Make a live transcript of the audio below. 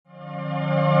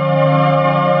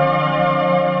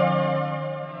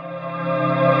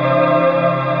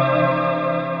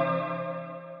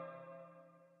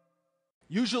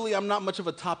I'm not much of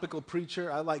a topical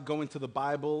preacher. I like going to the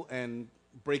Bible and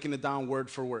breaking it down word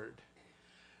for word.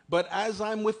 But as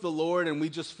I'm with the Lord, and we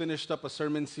just finished up a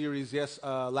sermon series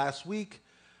last week,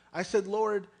 I said,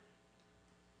 Lord,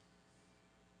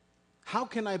 how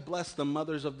can I bless the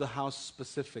mothers of the house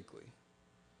specifically?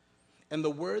 And the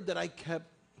word that I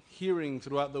kept hearing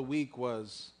throughout the week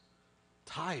was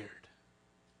tired.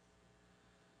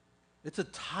 It's a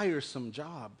tiresome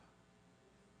job.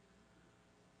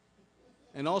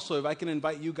 And also, if I can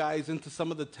invite you guys into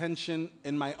some of the tension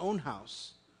in my own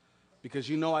house, because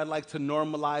you know I like to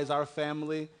normalize our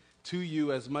family to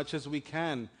you as much as we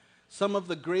can. Some of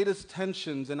the greatest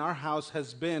tensions in our house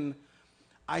has been,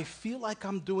 I feel like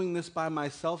I'm doing this by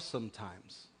myself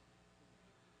sometimes.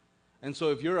 And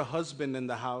so if you're a husband in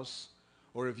the house,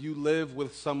 or if you live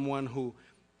with someone who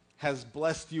has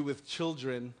blessed you with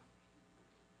children,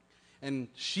 and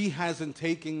she hasn't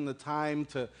taken the time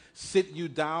to sit you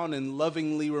down and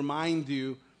lovingly remind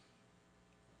you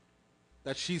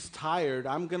that she's tired,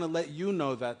 I'm going to let you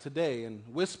know that today and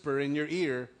whisper in your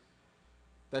ear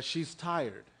that she's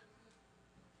tired.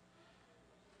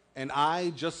 And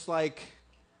I, just like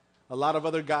a lot of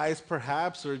other guys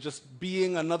perhaps, or just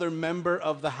being another member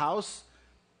of the house,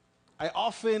 I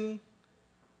often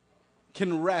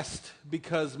can rest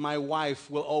because my wife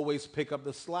will always pick up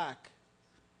the slack.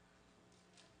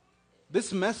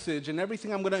 This message and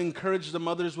everything I'm going to encourage the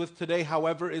mothers with today,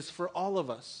 however, is for all of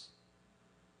us.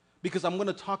 Because I'm going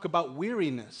to talk about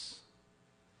weariness.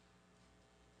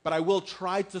 But I will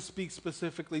try to speak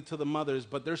specifically to the mothers,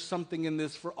 but there's something in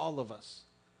this for all of us.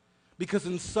 Because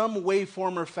in some way,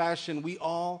 form, or fashion, we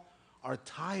all are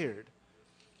tired.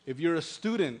 If you're a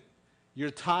student,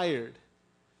 you're tired.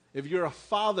 If you're a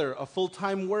father, a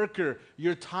full-time worker,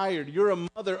 you're tired. You're a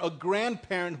mother, a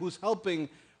grandparent who's helping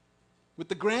with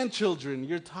the grandchildren,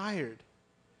 you're tired.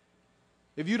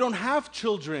 If you don't have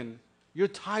children, you're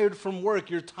tired from work,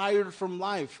 you're tired from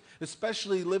life,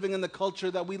 especially living in the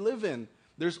culture that we live in.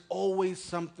 There's always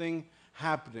something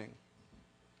happening.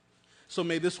 So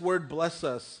may this word bless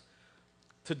us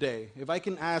today. If I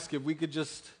can ask if we could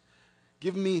just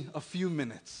give me a few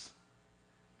minutes,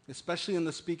 especially in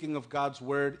the speaking of God's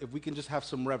word, if we can just have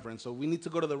some reverence. So we need to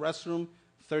go to the restroom,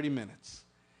 30 minutes.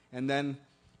 And then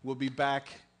we'll be back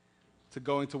to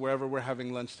going to wherever we're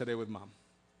having lunch today with Mom.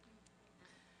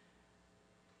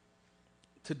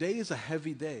 Today is a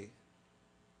heavy day.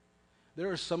 There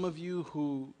are some of you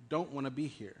who don't want to be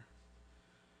here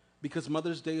because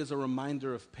Mother's Day is a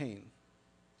reminder of pain.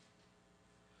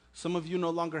 Some of you no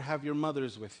longer have your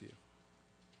mothers with you.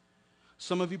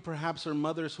 Some of you perhaps are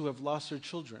mothers who have lost their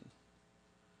children.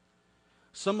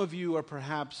 Some of you are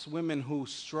perhaps women who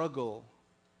struggle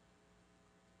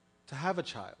to have a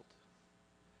child.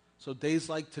 So days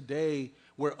like today,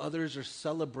 where others are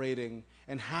celebrating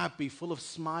and happy, full of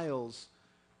smiles,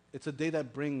 it's a day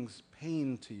that brings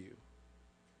pain to you.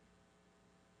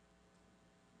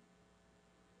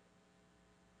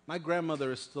 My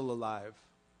grandmother is still alive,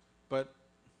 but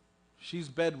she's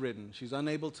bedridden. She's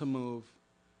unable to move.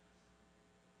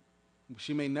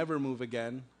 She may never move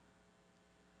again.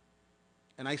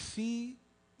 And I see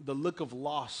the look of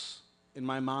loss in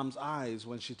my mom's eyes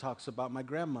when she talks about my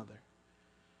grandmother.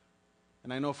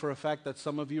 And I know for a fact that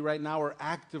some of you right now are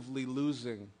actively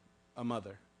losing a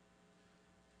mother.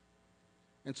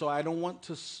 And so I don't want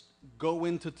to go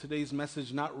into today's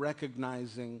message not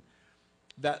recognizing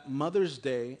that Mother's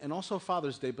Day, and also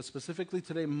Father's Day, but specifically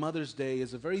today, Mother's Day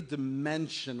is a very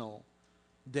dimensional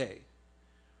day.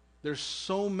 There's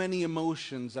so many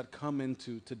emotions that come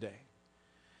into today.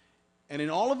 And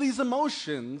in all of these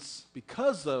emotions,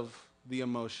 because of the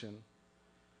emotion,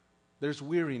 there's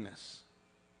weariness.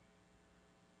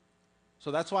 So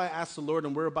that's why I asked the Lord,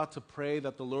 and we're about to pray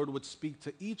that the Lord would speak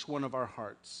to each one of our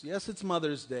hearts. Yes, it's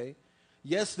Mother's Day.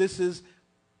 Yes,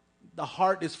 the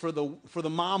heart is for the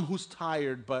mom who's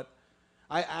tired, but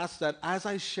I ask that as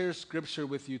I share scripture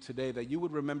with you today, that you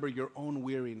would remember your own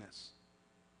weariness.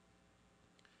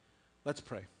 Let's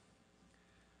pray.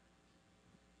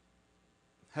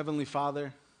 Heavenly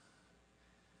Father,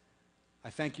 I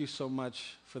thank you so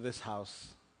much for this house.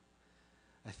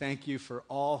 I thank you for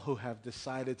all who have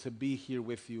decided to be here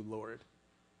with you, Lord.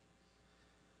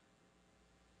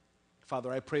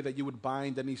 Father, I pray that you would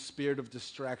bind any spirit of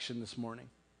distraction this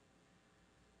morning.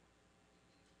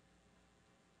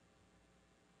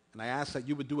 And I ask that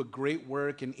you would do a great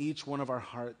work in each one of our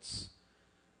hearts,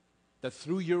 that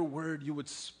through your word you would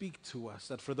speak to us,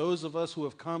 that for those of us who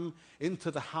have come into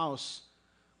the house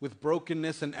with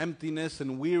brokenness and emptiness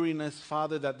and weariness,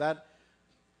 Father, that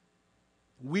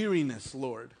weariness,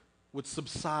 Lord, would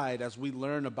subside as we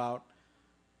learn about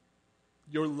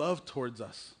your love towards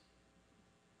us.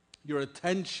 your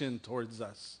attention towards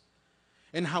us,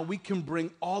 and how we can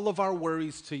bring all of our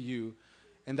worries to you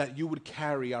and that you would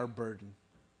carry our burden.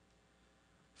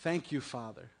 Thank you,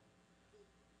 Father,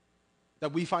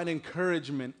 that we find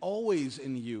encouragement always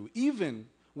in you, even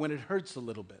when it hurts a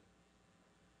little bit.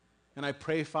 And I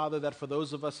pray, Father, that for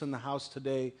those of us in the house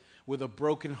today with a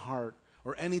broken heart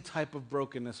or any type of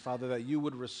brokenness, Father, that you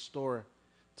would restore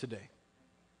today.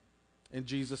 In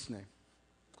Jesus' name,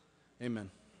 amen.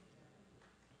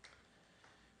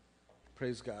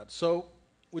 Praise God. So,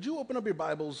 would you open up your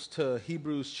Bibles to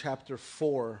Hebrews chapter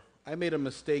 4? I made a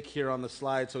mistake here on the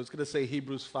slide, so it's going to say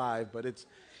Hebrews 5, but it's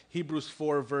Hebrews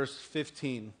 4, verse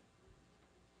 15.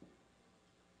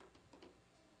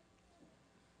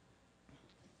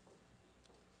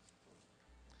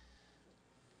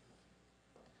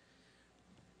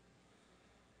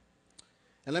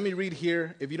 And let me read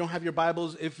here. If you don't have your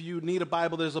Bibles, if you need a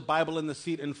Bible, there's a Bible in the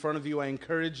seat in front of you. I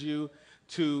encourage you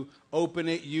to open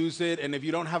it, use it. And if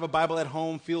you don't have a Bible at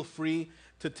home, feel free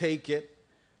to take it.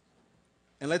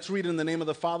 And let's read in the name of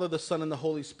the Father, the Son, and the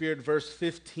Holy Spirit, verse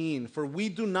 15. For we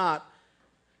do not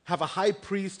have a high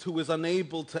priest who is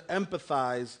unable to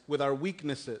empathize with our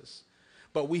weaknesses,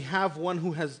 but we have one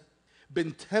who has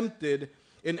been tempted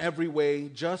in every way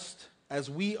just as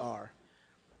we are,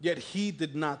 yet he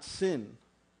did not sin.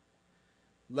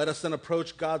 Let us then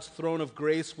approach God's throne of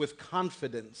grace with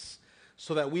confidence,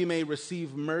 so that we may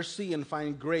receive mercy and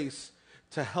find grace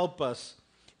to help us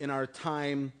in our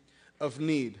time of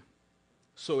need.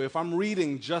 So if I'm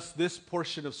reading just this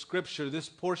portion of Scripture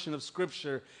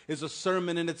is a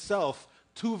sermon in itself,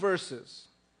 2 verses.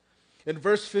 In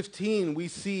verse 15, we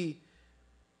see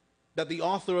that the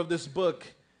author of this book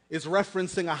is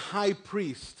referencing a high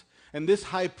priest, and this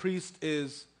high priest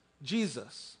is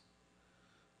Jesus.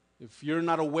 If you're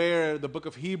not aware, the book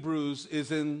of Hebrews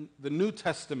is in the New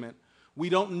Testament. We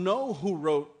don't know who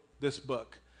wrote this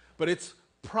book, but it's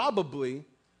probably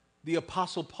the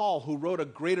Apostle Paul who wrote a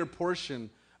greater portion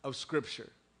of Scripture.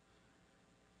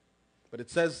 But it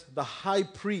says the high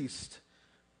priest.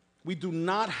 We do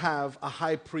not have a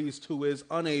high priest who is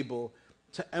unable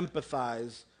to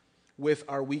empathize with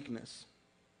our weakness.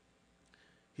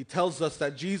 He tells us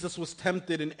that Jesus was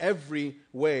tempted in every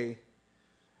way,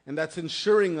 and that's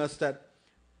ensuring us that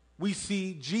we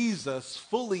see Jesus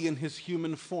fully in his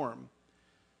human form.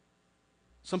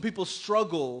 Some people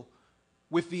struggle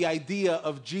with the idea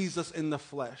of Jesus in the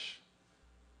flesh.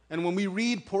 And when we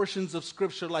read portions of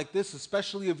Scripture like this,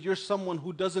 especially if you're someone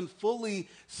who doesn't fully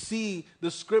see the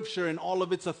Scripture in all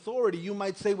of its authority, you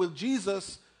might say, well,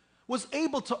 Jesus was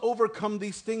able to overcome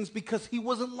these things because he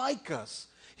wasn't like us.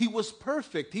 He was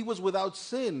perfect. He was without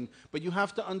sin. But you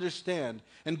have to understand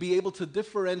and be able to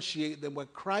differentiate that when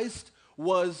Christ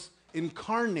was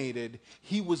incarnated,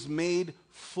 he was made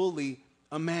fully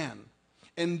a man.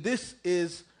 And this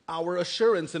is our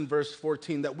assurance in verse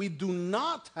 14, that we do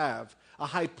not have a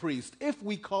high priest. If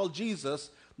we call Jesus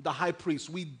the high priest,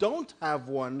 we don't have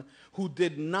one who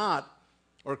did not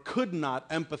or could not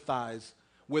empathize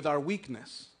with our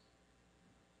weakness.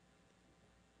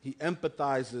 He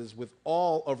empathizes with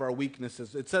all of our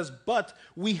weaknesses. It says, but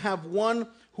we have one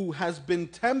who has been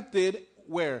tempted,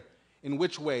 where? In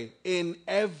which way? In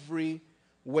every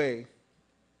way.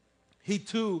 He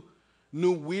too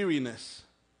knew weariness.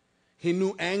 He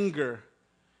knew anger.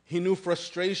 He knew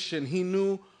frustration. He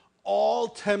knew all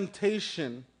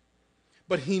temptation,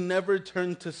 but he never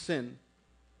turned to sin.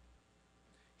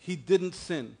 He didn't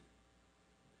sin.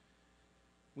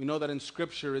 We know that in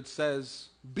Scripture it says,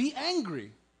 be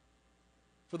angry.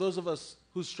 For those of us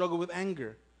who struggle with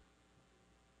anger.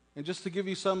 And just to give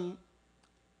you some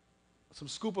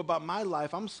scoop about my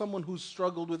life, I'm someone who's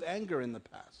struggled with anger in the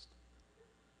past.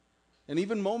 And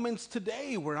even moments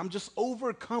today where I'm just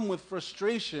overcome with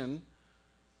frustration.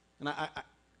 And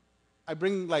I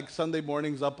bring like Sunday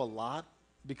mornings up a lot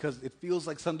because it feels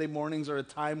like Sunday mornings are a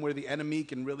time where the enemy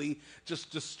can really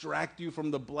just distract you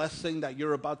from the blessing that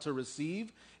you're about to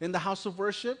receive in the house of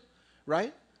worship,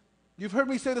 right? You've heard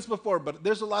me say this before, but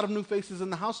there's a lot of new faces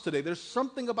in the house today. There's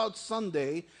something about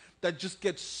Sunday that just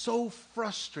gets so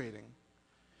frustrating.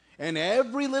 And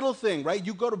every little thing, right?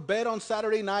 You go to bed on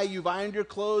Saturday night, you've ironed your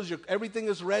clothes, everything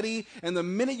is ready, and the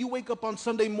minute you wake up on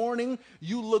Sunday morning,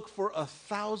 you look for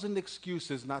 1,000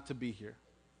 excuses not to be here.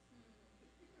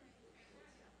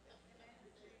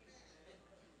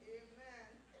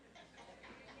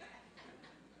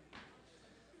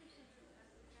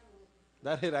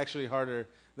 That hit actually harder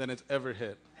than it's ever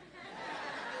hit.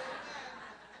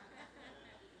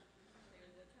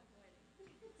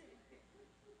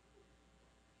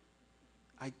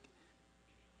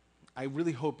 I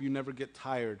really hope you never get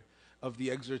tired of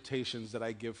the exhortations that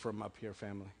I give from up here,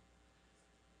 family.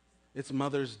 It's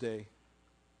Mother's Day.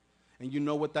 And you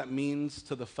know what that means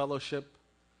to the fellowship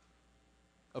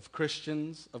of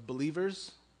Christians, of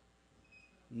believers?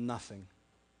 Nothing.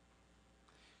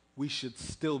 We should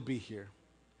still be here.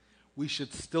 We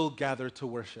should still gather to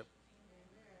worship.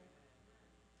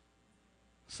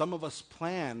 Some of us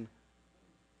plan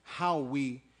how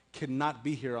we cannot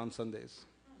be here on Sundays.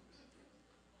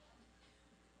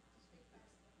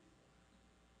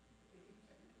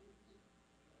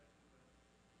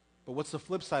 But what's the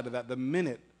flip side of that? The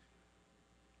minute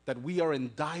that we are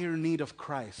in dire need of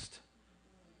Christ,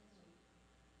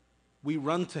 we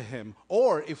run to him.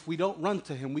 Or if we don't run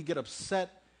to him, we get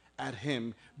upset at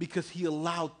him because he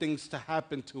allowed things to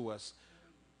happen to us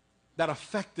that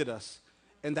affected us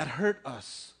and that hurt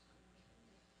us.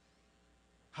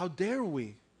 How dare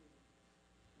we?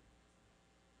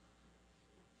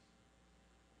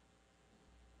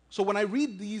 So when I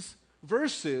read these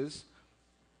verses,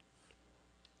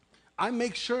 I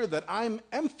make sure that I'm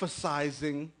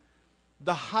emphasizing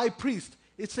the high priest.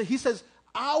 He says,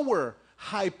 our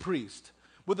high priest.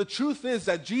 Well, the truth is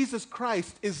that Jesus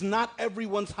Christ is not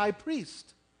everyone's high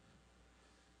priest.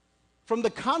 From the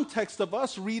context of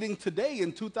us reading today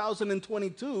in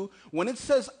 2022, when it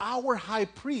says our high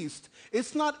priest,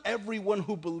 it's not everyone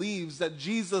who believes that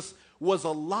Jesus was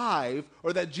alive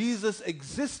or that Jesus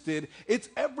existed. It's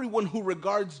everyone who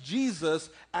regards Jesus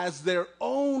as their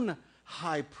own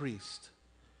high priest.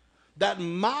 That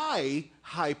my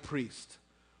high priest,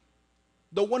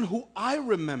 the one who I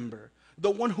remember,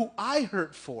 the one who I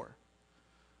hurt for,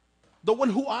 the one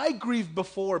who I grieved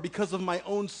before because of my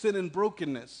own sin and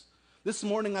brokenness. This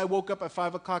morning I woke up at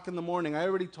 5 o'clock in the morning. I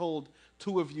already told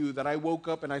two of you that I woke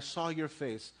up and I saw your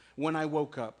face when I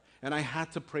woke up, and I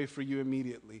had to pray for you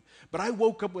immediately. But I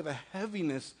woke up with a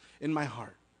heaviness in my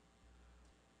heart.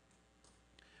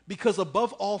 Because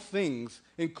above all things,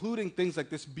 including things like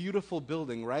this beautiful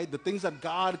building, right? The things that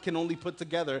God can only put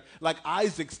together, like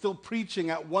Isaac still preaching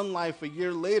at One Life a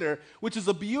year later, which is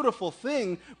a beautiful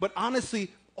thing, but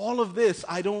honestly, all of this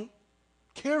I don't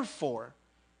care for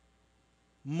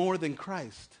more than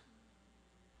Christ.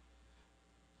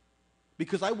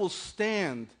 Because I will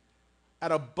stand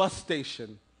at a bus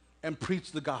station and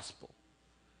preach the gospel.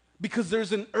 Because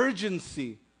there's an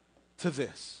urgency to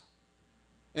this.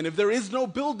 And if there is no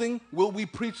building, will we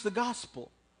preach the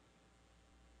gospel?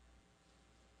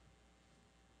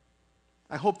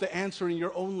 I hope the answer in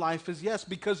your own life is yes,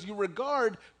 because you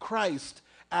regard Christ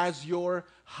as your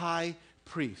high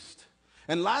priest.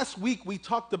 And last week we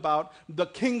talked about the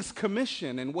King's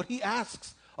Commission and what he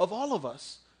asks of all of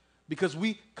us. Because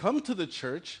we come to the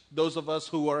church, those of us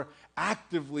who are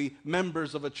actively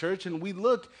members of a church, and we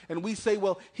look and we say,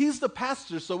 well, he's the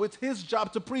pastor, so it's his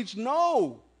job to preach.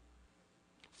 No!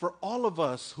 For all of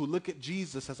us who look at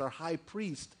Jesus as our high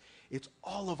priest, it's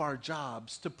all of our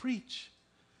jobs to preach.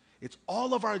 It's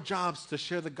all of our jobs to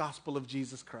share the gospel of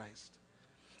Jesus Christ.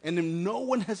 And if no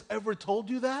one has ever told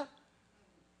you that,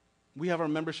 we have our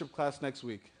membership class next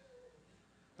week.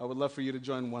 I would love for you to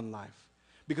join One Life.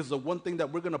 Because the one thing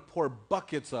that we're going to pour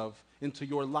buckets of into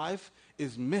your life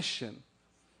is mission.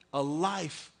 A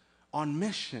life on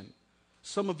mission.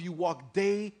 Some of you walk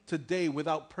day to day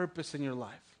without purpose in your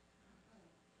life.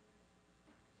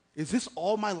 Is this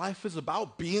all my life is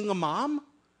about? Being a mom?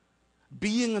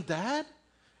 Being a dad?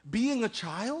 Being a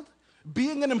child?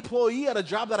 Being an employee at a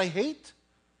job that I hate?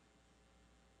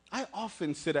 I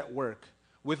often sit at work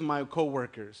with my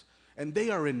coworkers, and they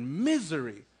are in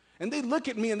misery. And they look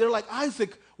at me and they're like,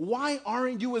 Isaac, why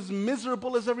aren't you as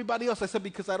miserable as everybody else? I said,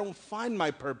 because I don't find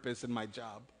my purpose in my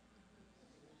job.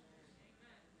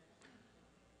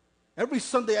 Every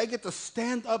Sunday I get to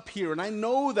stand up here, and I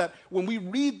know that when we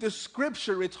read this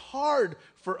scripture, it's hard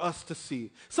for us to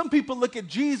see. Some people look at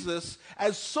Jesus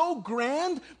as so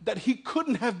grand that he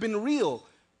couldn't have been real.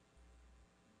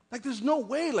 Like, there's no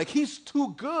way. Like, he's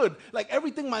too good. Like,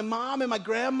 everything my mom and my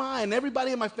grandma and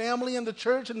everybody in my family and the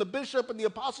church and the bishop and the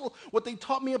apostle, what they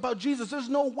taught me about Jesus, there's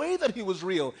no way that he was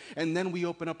real. And then we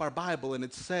open up our Bible, and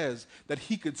it says that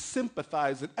he could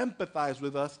sympathize and empathize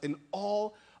with us in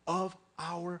all of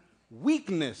our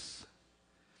weakness.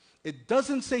 It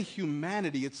doesn't say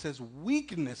humanity. It says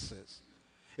weaknesses.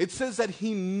 It says that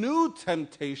he knew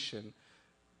temptation,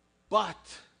 but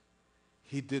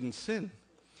he didn't sin.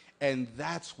 And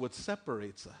that's what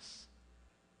separates us.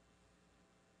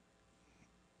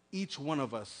 Each one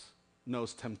of us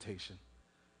knows temptation.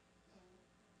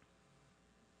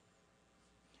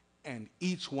 And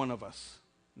each one of us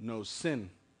knows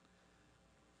sin.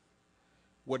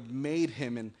 What made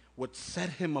him and what set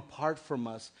him apart from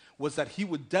us was that he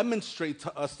would demonstrate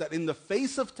to us that in the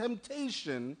face of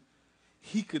temptation,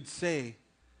 he could say,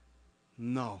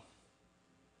 no,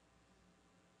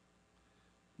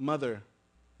 Mother,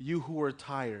 you who are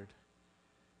tired,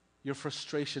 your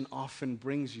frustration often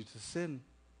brings you to sin.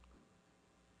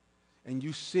 And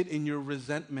you sit in your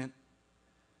resentment.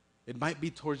 It might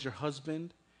be towards your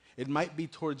husband. It might be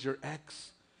towards your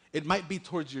ex. It might be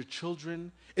towards your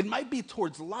children. It might be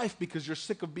towards life because you're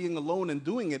sick of being alone and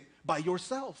doing it by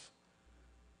yourself.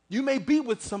 You may be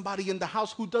with somebody in the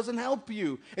house who doesn't help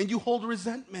you and you hold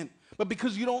resentment. But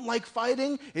because you don't like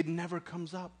fighting, it never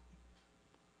comes up.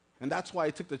 And that's why I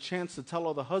took the chance to tell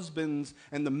all the husbands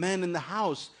and the men in the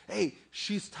house, hey,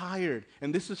 she's tired.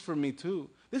 And this is for me too.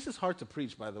 This is hard to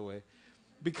preach, by the way,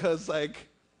 because I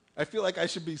feel like I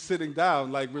should be sitting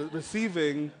down,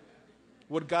 receiving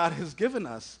what God has given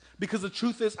us. Because the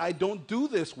truth is, I don't do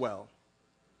this well.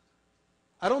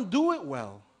 I don't do it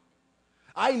well.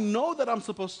 I know that I'm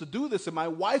supposed to do this, and my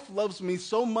wife loves me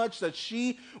so much that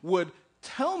she would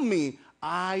tell me,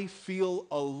 I feel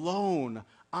alone.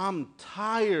 I'm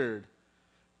tired.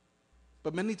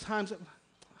 But many times,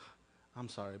 I'm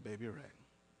sorry, babe, you're right.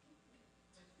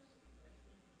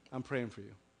 I'm praying for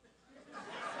you.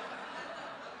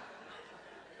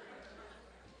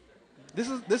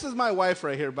 This is my wife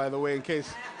right here, by the way, in case.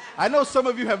 I know some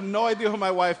of you have no idea who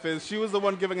my wife is. She was the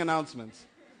one giving announcements.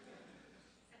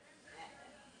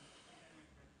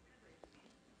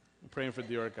 I'm praying for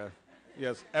Diorca.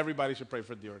 Yes, everybody should pray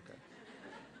for Diorca.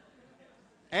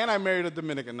 And I married a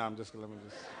Dominican. No, I'm just let me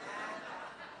just.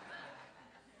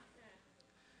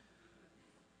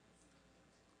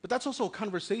 But that's also a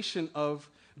conversation of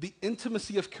the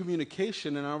intimacy of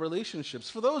communication in our relationships.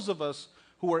 For those of us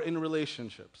who are in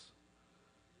relationships,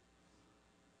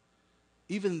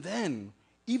 even then,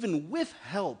 even with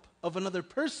help of another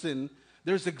person,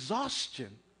 there's exhaustion.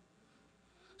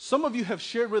 Some of you have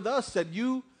shared with us that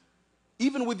you,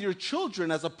 even with your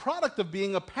children, as a product of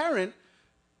being a parent,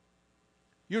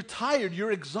 you're tired,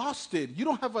 you're exhausted. You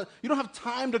don't have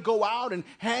time to go out and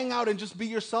hang out and just be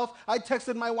yourself. I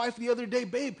texted my wife the other day,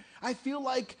 babe, I feel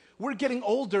like we're getting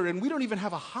older and we don't even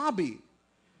have a hobby.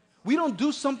 We don't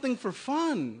do something for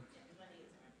fun.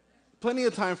 Plenty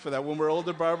of time for that when we're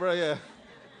older, Barbara, yeah.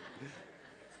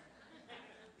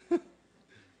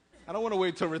 I don't want to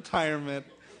wait till retirement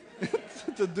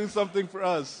to do something for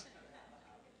us.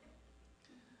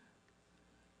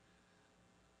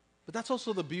 But that's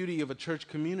also the beauty of a church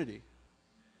community.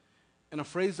 And a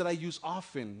phrase that I use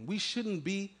often, we shouldn't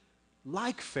be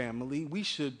like family, we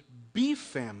should be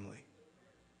family.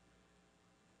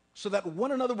 So that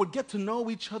one another would get to know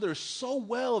each other so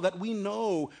well that we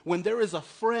know when there is a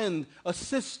friend, a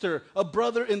sister, a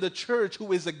brother in the church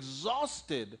who is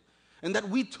exhausted, and that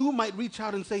we too might reach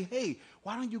out and say, hey,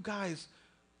 why don't you guys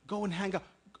go and hang out?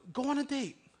 Go on a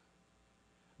date.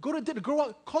 Go to dinner. Go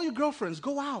out. Call your girlfriends.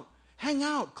 Go out. Hang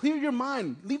out. Clear your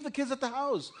mind. Leave the kids at the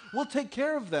house. We'll take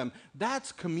care of them.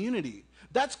 That's community.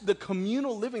 That's the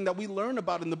communal living that we learn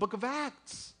about in the book of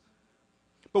Acts.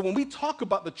 But when we talk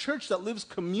about the church that lives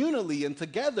communally and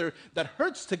together, that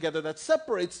hurts together, that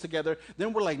separates together,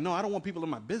 then we're like, no, I don't want people in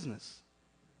my business.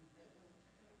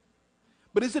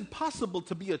 But is it possible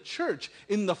to be a church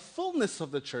in the fullness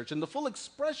of the church, in the full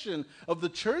expression of the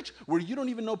church, where you don't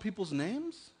even know people's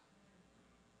names?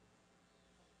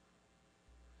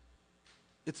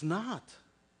 It's not.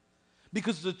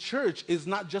 Because the church is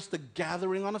not just a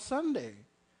gathering on a Sunday.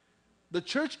 The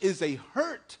church is a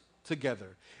hurt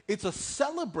together. It's a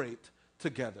celebrate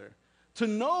together. To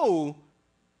know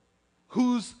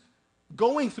who's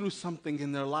going through something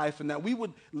in their life, and that we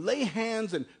would lay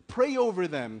hands and pray over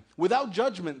them without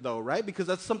judgment, though, right? Because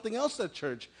that's something else that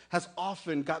church has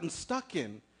often gotten stuck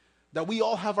in, that we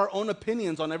all have our own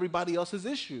opinions on everybody else's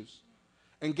issues.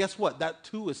 And guess what? That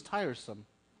too is tiresome.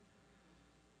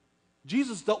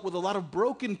 Jesus dealt with a lot of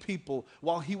broken people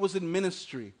while he was in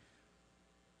ministry.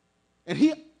 And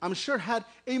he, I'm sure, had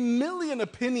a million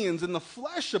opinions in the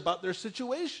flesh about their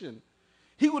situation.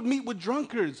 He would meet with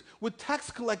drunkards, with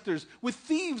tax collectors, with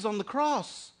thieves on the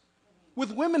cross, with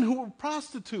women who were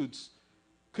prostitutes.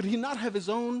 Could he not have his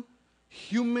own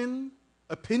human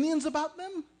opinions about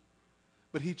them?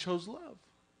 But he chose love.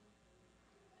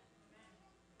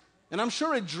 And I'm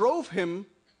sure it drove him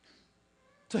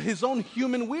to his own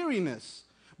human weariness.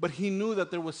 But he knew that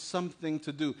there was something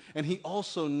to do. And he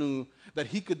also knew that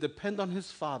he could depend on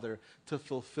his Father to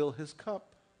fulfill his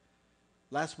cup.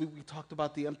 Last week we talked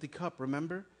about the empty cup,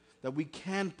 remember? That we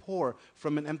can pour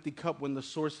from an empty cup when the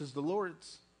source is the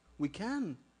Lord's. We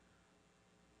can.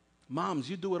 Moms,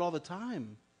 you do it all the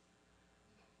time.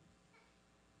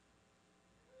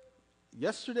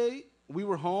 Yesterday, we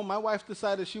were home. My wife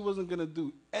decided she wasn't going to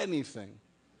do anything.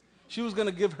 She was going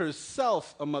to give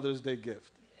herself a Mother's Day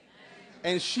gift.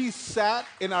 And she sat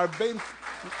in our bench.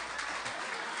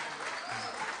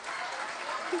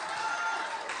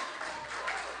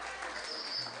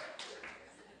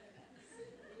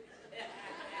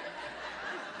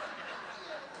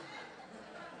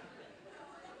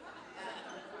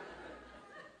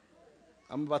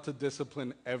 I'm about to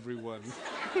discipline everyone.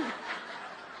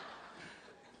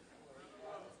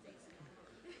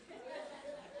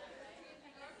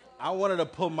 I wanted to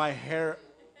pull my hair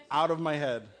out of my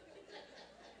head.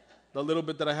 The little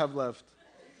bit that I have left.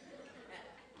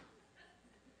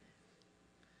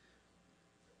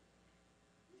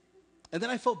 And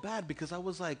then I felt bad because I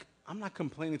was like, I'm not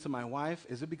complaining to my wife.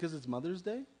 Is it because it's Mother's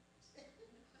Day?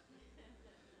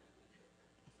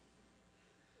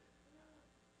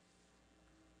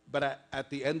 But at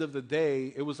the end of the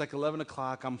day, it was like 11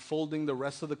 o'clock. I'm folding the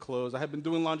rest of the clothes. I had been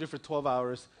doing laundry for 12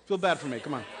 hours. Feel bad for me.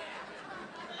 Come on.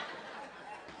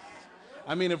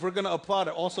 I mean, if we're going to applaud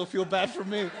it, also feel bad for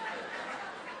me.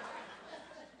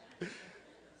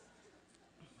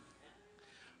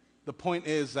 The point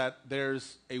is that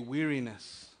there's a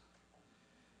weariness,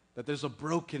 that there's a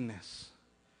brokenness,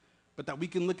 but that we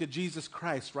can look at Jesus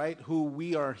Christ, right, who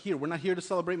we are here. We're not here to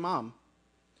celebrate Mom.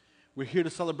 We're here to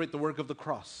celebrate the work of the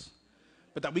cross.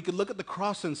 But that we can look at the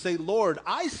cross and say, Lord,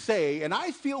 I say, and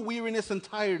I feel weariness and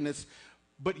tiredness,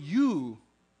 but you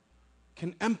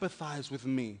can empathize with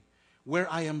me where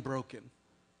I am broken.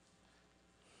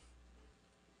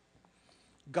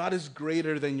 God is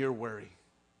greater than your worry.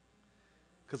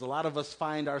 Because a lot of us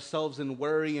find ourselves in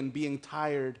worry and being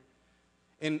tired,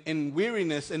 in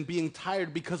weariness and being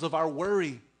tired because of our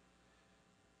worry.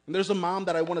 And there's a mom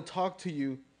that I want to talk to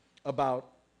you about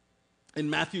in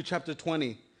Matthew chapter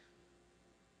 20.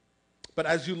 But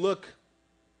as you look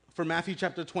for Matthew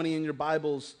chapter 20 in your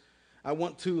Bibles, I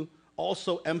want to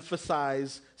also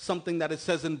emphasize something that it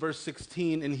says in verse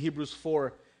 16 in Hebrews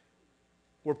 4,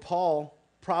 where Paul,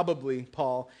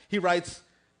 he writes,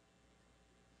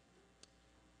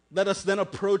 let us then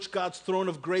approach God's throne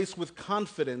of grace with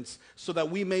confidence so that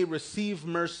we may receive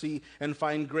mercy and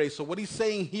find grace. So what he's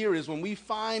saying here is when we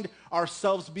find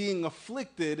ourselves being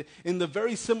afflicted in the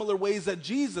very similar ways that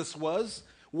Jesus was,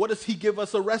 what does he give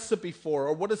us a recipe for?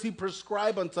 Or what does he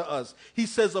prescribe unto us? He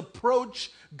says,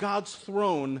 approach God's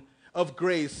throne of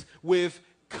grace with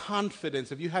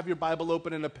confidence. If you have your Bible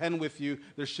open and a pen with you,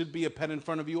 there should be a pen in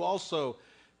front of you also.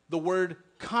 The word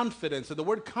confidence. And the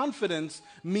word confidence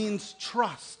means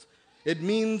trust. It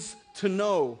means to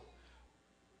know.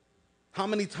 How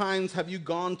many times have you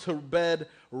gone to bed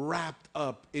wrapped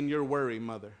up in your worry,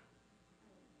 mother?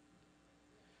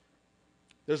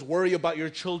 There's worry about your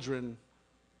children.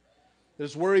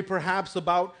 There's worry perhaps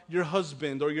about your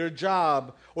husband or your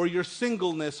job or your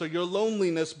singleness or your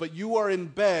loneliness, but you are in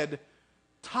bed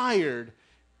tired.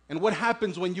 And what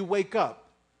happens when you wake up?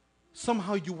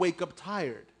 Somehow you wake up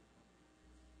tired.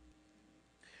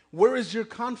 Where is your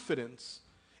confidence?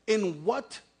 In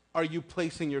what are you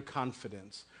placing your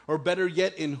confidence? Or better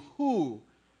yet, in who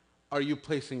are you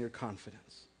placing your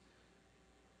confidence?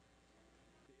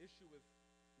 The issue with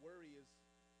worry is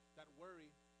that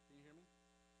worry, can you hear me?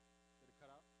 Did it cut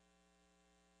out?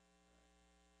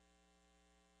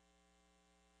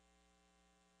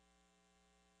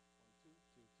 One, two,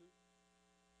 two, two.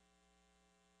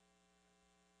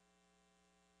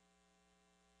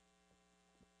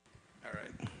 All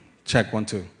right. Check, 1,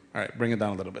 2. All right, bring it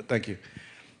down a little bit. Thank you.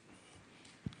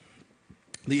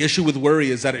 The issue with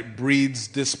worry is that it breeds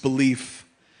disbelief.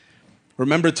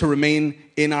 Remember to remain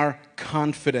in our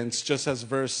confidence, just as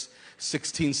verse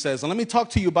 16 says. And let me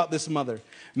talk to you about this mother.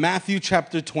 Matthew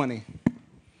chapter 20.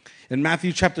 In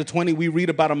Matthew chapter 20, we read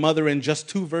about a mother in just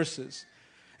 2 verses.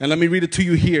 And let me read it to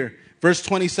you here. Verse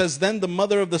 20 says, then the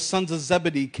mother of the sons of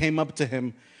Zebedee came up to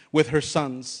him with her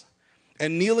sons.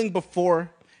 And kneeling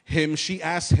before him, she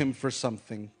asked him for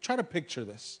something. Try to picture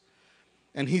this.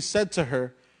 And he said to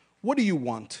her, what do you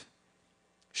want?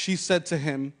 She said to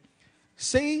him,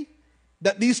 say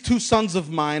that these 2 sons of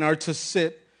mine are to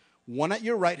sit, one at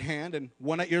your right hand and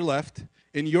one at your left,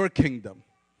 in your kingdom.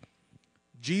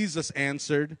 Jesus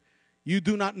answered, you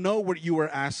do not know what you are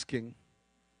asking.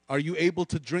 Are you able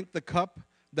to drink the cup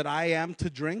that I am to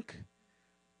drink?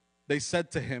 They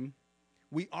said to him,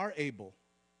 we are able.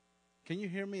 Can you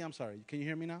hear me? I'm sorry. Can you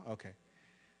hear me now? Okay.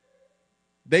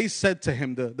 They said to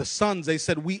him, the sons, they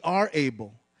said, we are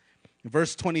able.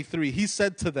 Verse 23, he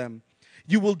said to them,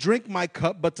 you will drink my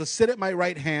cup, but to sit at my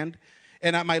right hand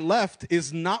and at my left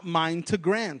is not mine to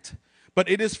grant, but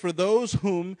it is for those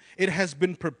whom it has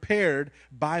been prepared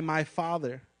by my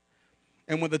Father.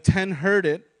 And when the 10 heard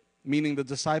it, meaning the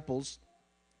disciples,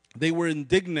 they were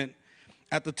indignant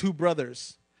at the 2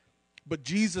 brothers. But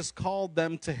Jesus called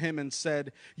them to him and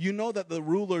said, you know that the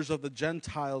rulers of the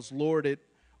Gentiles lord it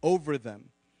over them,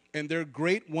 and their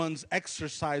great ones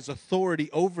exercise authority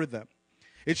over them.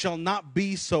 It shall not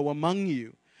be so among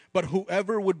you, but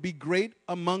whoever would be great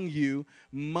among you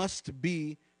must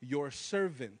be your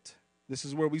servant. This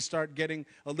is where we start getting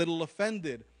a little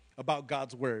offended about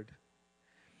God's word.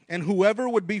 And whoever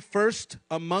would be first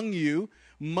among you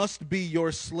must be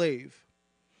your slave,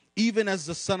 even as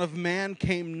the Son of Man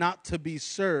came not to be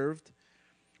served,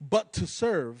 but to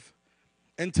serve,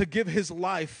 and to give his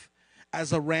life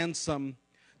as a ransom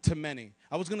to many.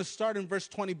 I was going to start in verse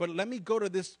 20, but let me go to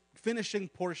this finishing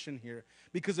portion here.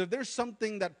 Because if there's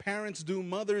something that parents do,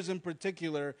 mothers in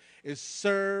particular, is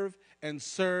serve and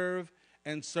serve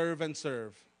and serve and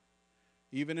serve.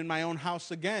 Even in my own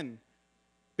house again.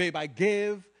 Babe, I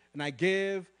give and I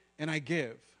give and I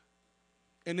give.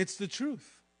 And it's the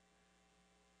truth.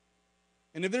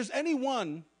 And if there's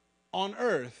anyone on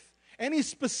earth, any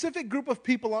specific group of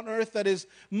people on earth that is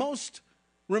most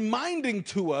reminding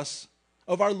to us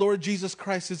of our Lord Jesus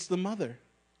Christ, it's the mother.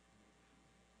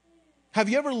 Have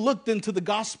you ever looked into the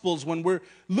Gospels when we're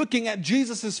looking at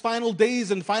Jesus' final days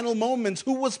and final moments?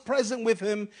 Who was present with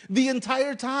him the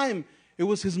entire time? It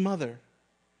was his mother.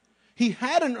 He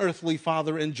had an earthly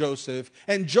father in Joseph,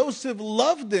 and Joseph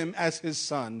loved him as his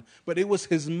son, but it was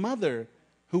his mother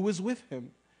who was with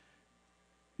him.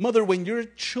 Mother, when your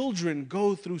children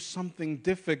go through something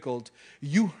difficult,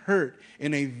 you hurt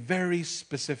in a very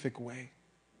specific way.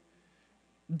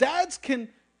 Dads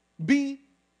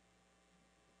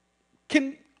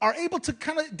are able to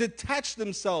kind of detach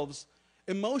themselves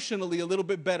emotionally a little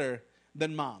bit better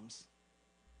than moms.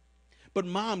 But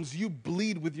moms, you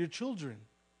bleed with your children.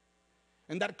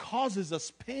 And that causes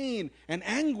us pain and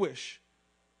anguish.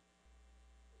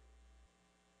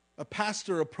 A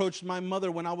pastor approached my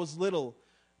mother when I was little,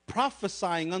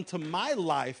 prophesying unto my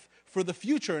life for the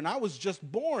future, and I was just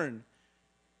born.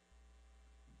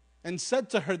 And said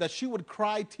to her that she would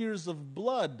cry tears of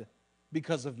blood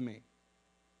because of me.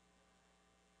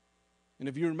 And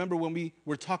if you remember when we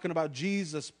were talking about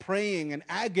Jesus praying in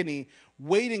agony,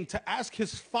 waiting to ask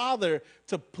his Father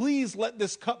to please let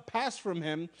this cup pass from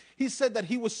him, he said that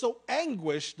he was so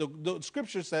anguished, the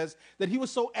scripture says, that he was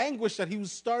so anguished that he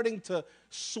was starting to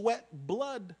sweat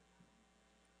blood.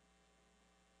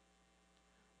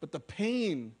 But the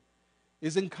pain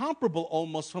is incomparable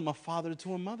almost from a father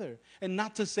to a mother. And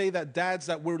not to say that dads,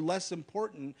 that we're less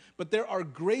important, but there are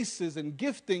graces and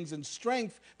giftings and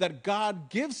strength that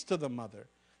God gives to the mother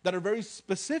that are very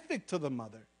specific to the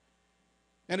mother.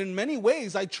 And in many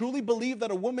ways, I truly believe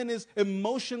that a woman is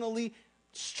emotionally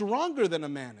stronger than a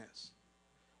man is.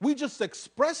 We just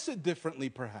express it differently,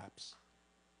 perhaps.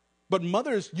 But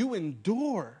mothers, you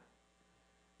endure,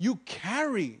 you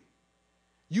carry,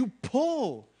 you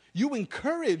pull, you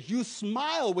encourage, you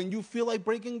smile when you feel like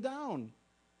breaking down.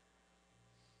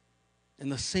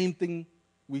 And the same thing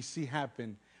we see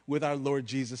happen with our Lord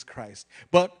Jesus Christ.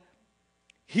 But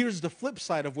here's the flip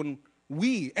side of when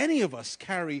we, any of us,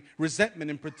 carry resentment,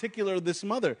 in particular this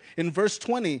mother. In verse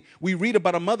 20, we read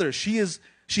about a mother. She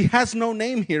has no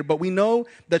name here, but we know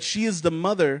that she is the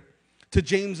mother to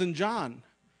James and John.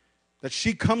 That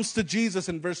she comes to Jesus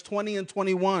in verse 20 and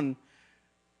 21.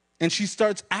 And she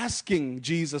starts asking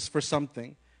Jesus for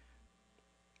something.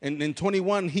 And in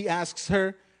 21, he asks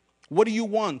her, "What do you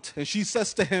want?" And she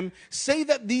says to him, "Say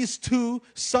that these two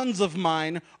sons of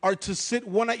mine are to sit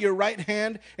one at your right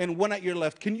hand and one at your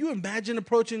left." Can you imagine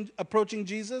approaching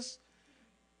Jesus?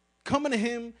 Coming to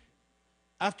him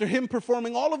after him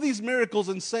performing all of these miracles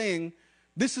and saying,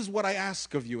 "This is what I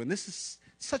ask of you." And this is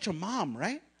such a mom,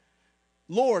 right?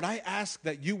 "Lord, I ask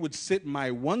that you would sit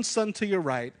my one son to your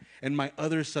right and my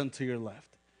other son to your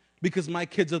left. Because my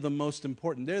kids are the most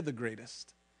important. They're the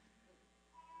greatest."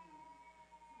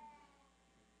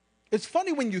 It's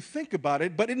funny when you think about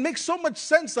it, but it makes so much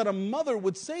sense that a mother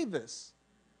would say this.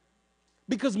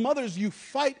 Because mothers, you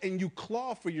fight and you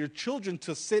claw for your children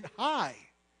to sit high,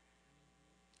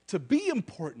 to be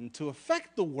important, to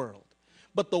affect the world.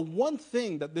 But the one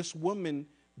thing that this woman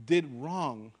did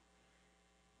wrong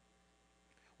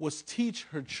was teach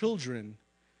her children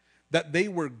that they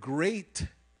were great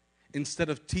instead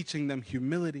of teaching them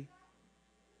humility.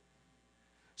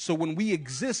 So when we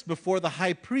exist before the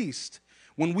high priest,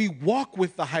 when we walk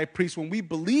with the high priest, when we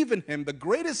believe in him, the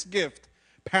greatest gift,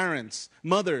 parents,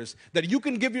 mothers, that you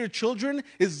can give your children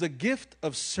is the gift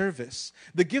of service,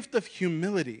 the gift of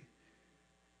humility,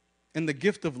 and the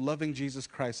gift of loving Jesus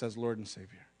Christ as Lord and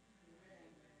Savior.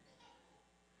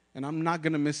 And I'm not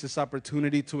going to miss this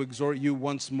opportunity to exhort you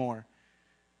once more.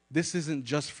 This isn't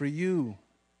just for you.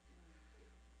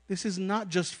 This is not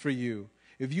just for you.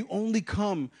 If you only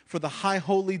come for the high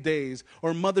holy days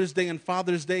or Mother's Day and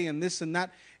Father's Day and this and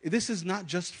that, this is not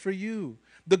just for you.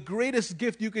 The greatest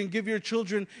gift you can give your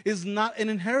children is not an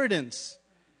inheritance.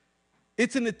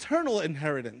 It's an eternal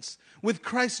inheritance with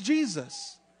Christ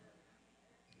Jesus.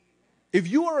 If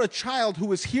you are a child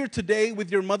who is here today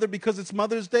with your mother because it's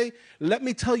Mother's Day, let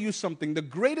me tell you something. The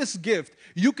greatest gift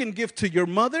you can give to your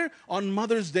mother on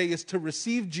Mother's Day is to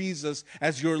receive Jesus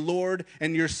as your Lord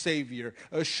and your Savior,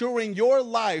 assuring your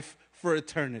life for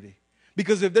eternity.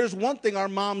 Because if there's one thing our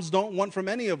moms don't want from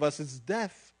any of us, it's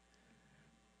death.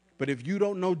 But if you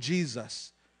don't know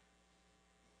Jesus,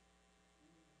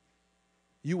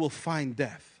 you will find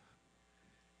death.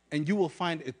 And you will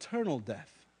find eternal death.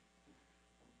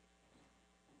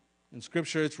 In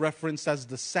Scripture, it's referenced as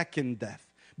the second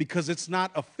death because it's not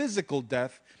a physical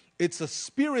death, it's a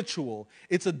spiritual.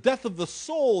 It's a death of the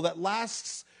soul that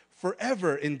lasts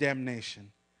forever in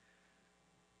damnation.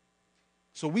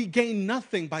 So we gain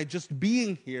nothing by just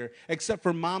being here except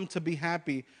for mom to be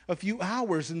happy a few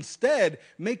hours. Instead,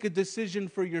 make a decision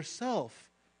for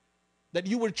yourself that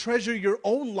you would treasure your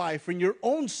own life and your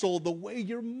own soul the way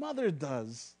your mother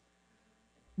does.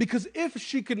 Because if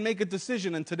she could make a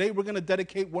decision, and today we're going to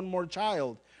dedicate one more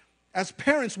child. As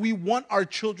parents, we want our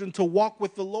children to walk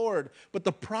with the Lord. But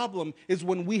the problem is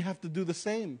when we have to do the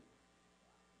same.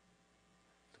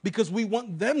 Because we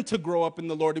want them to grow up in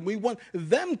the Lord. And we want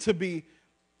them to be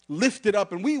lifted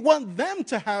up. And we want them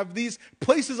to have these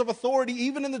places of authority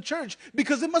even in the church.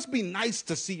 Because it must be nice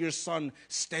to see your son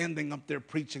standing up there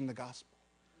preaching the gospel.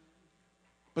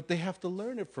 But they have to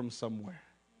learn it from somewhere.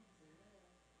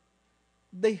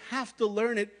 They have to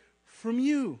learn it from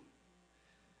you.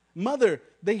 Mother,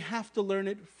 they have to learn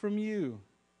it from you.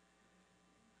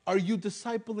 Are you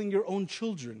discipling your own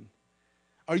children?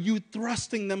 Are you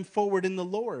thrusting them forward in the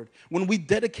Lord? When we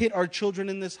dedicate our children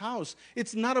in this house,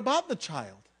 it's not about the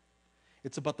child.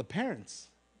 It's about the parents.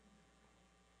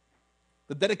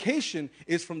 The dedication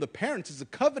is from the parents. It's a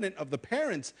covenant of the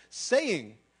parents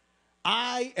saying,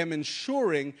 I am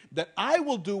ensuring that I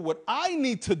will do what I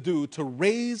need to do to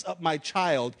raise up my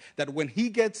child, that when he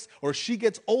gets or she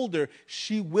gets older,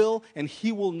 she will and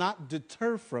he will not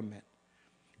deter from it.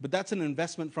 But that's an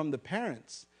investment from the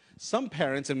parents. Some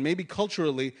parents, and maybe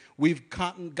culturally, we've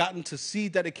gotten to see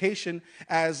dedication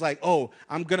as like, oh,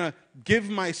 I'm going to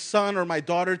give my son or my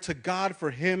daughter to God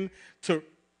for him to...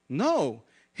 No,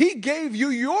 he gave you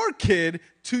your kid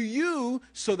to you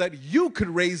so that you could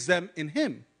raise them in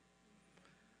him.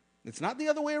 It's not the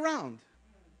other way around.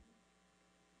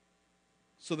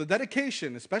 So the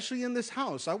dedication, especially in this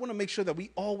house, I want to make sure that we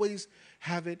always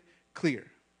have it clear.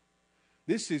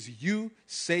 This is you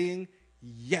saying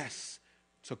yes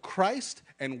to Christ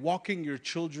and walking your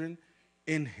children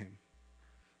in him.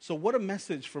 So what a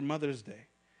message for Mother's Day.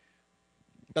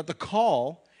 That the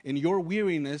call in your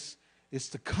weariness is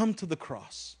to come to the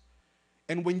cross.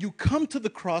 And when you come to the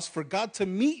cross for God to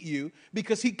meet you,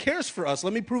 because he cares for us.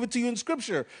 Let me prove it to you in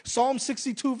Scripture. Psalm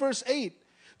 62 verse 8.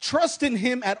 Trust in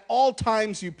him at all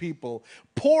times, you people.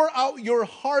 Pour out your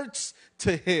hearts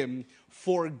to him,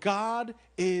 for God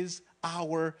is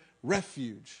our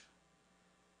refuge.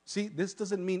 See, this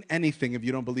doesn't mean anything if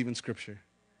you don't believe in Scripture.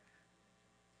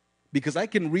 Because I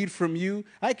can read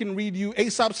you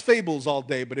Aesop's fables all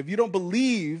day, but if you don't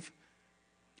believe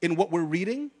in what we're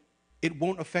reading, it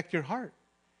won't affect your heart.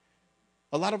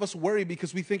 A lot of us worry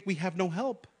because we think we have no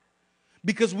help.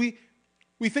 Because we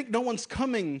think no one's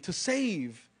coming to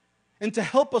save and to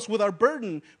help us with our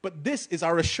burden. But this is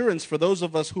our assurance for those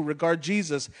of us who regard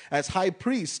Jesus as high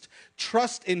priest.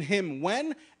 Trust in him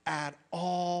when? At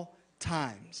all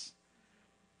times.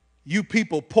 You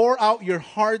people, pour out your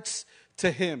hearts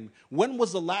to him. When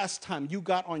was the last time you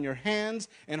got on your hands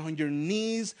and on your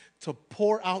knees to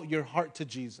pour out your heart to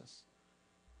Jesus?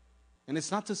 And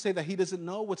it's not to say that he doesn't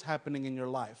know what's happening in your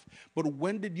life, but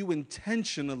when did you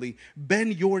intentionally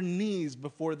bend your knees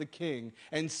before the King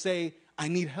and say, I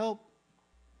need help.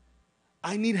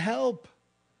 I need help.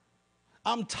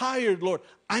 I'm tired, Lord.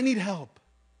 I need help.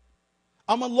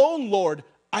 I'm alone, Lord.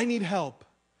 I need help.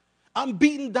 I'm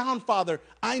beaten down, Father.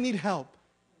 I need help.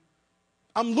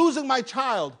 I'm losing my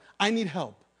child. I need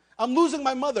help. I'm losing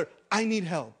my mother. I need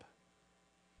help.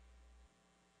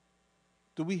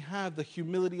 Do we have the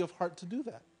humility of heart to do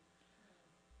that?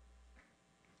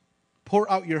 Pour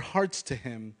out your hearts to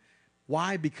him.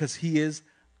 Why? Because he is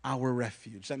our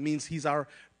refuge. That means he's our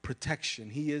protection.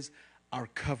 He is our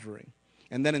covering.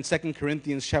 And then in 2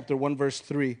 Corinthians chapter 1, verse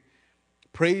 3,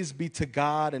 praise be to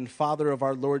God and Father of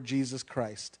our Lord Jesus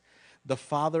Christ, the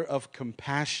Father of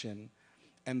compassion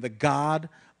and the God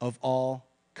of all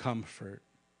comfort.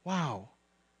 Wow.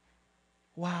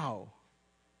 Wow.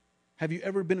 Have you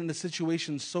ever been in a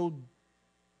situation so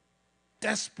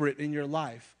desperate in your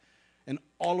life and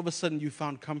all of a sudden you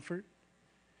found comfort?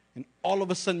 And all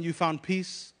of a sudden you found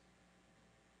peace?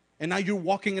 And now you're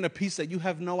walking in a peace that you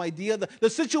have no idea. The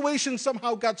situation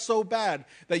somehow got so bad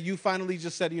that you finally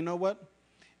just said, you know what?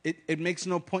 It makes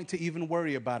no point to even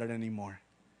worry about it anymore.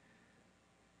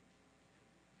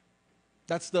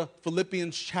 That's the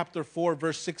Philippians chapter 4,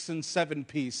 verse 6 and 7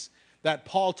 peace that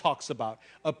Paul talks about.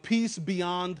 A peace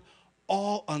beyond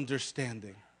all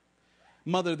understanding.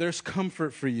 Mother, there's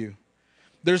comfort for you.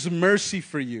 There's mercy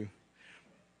for you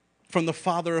from the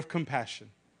Father of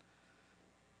compassion.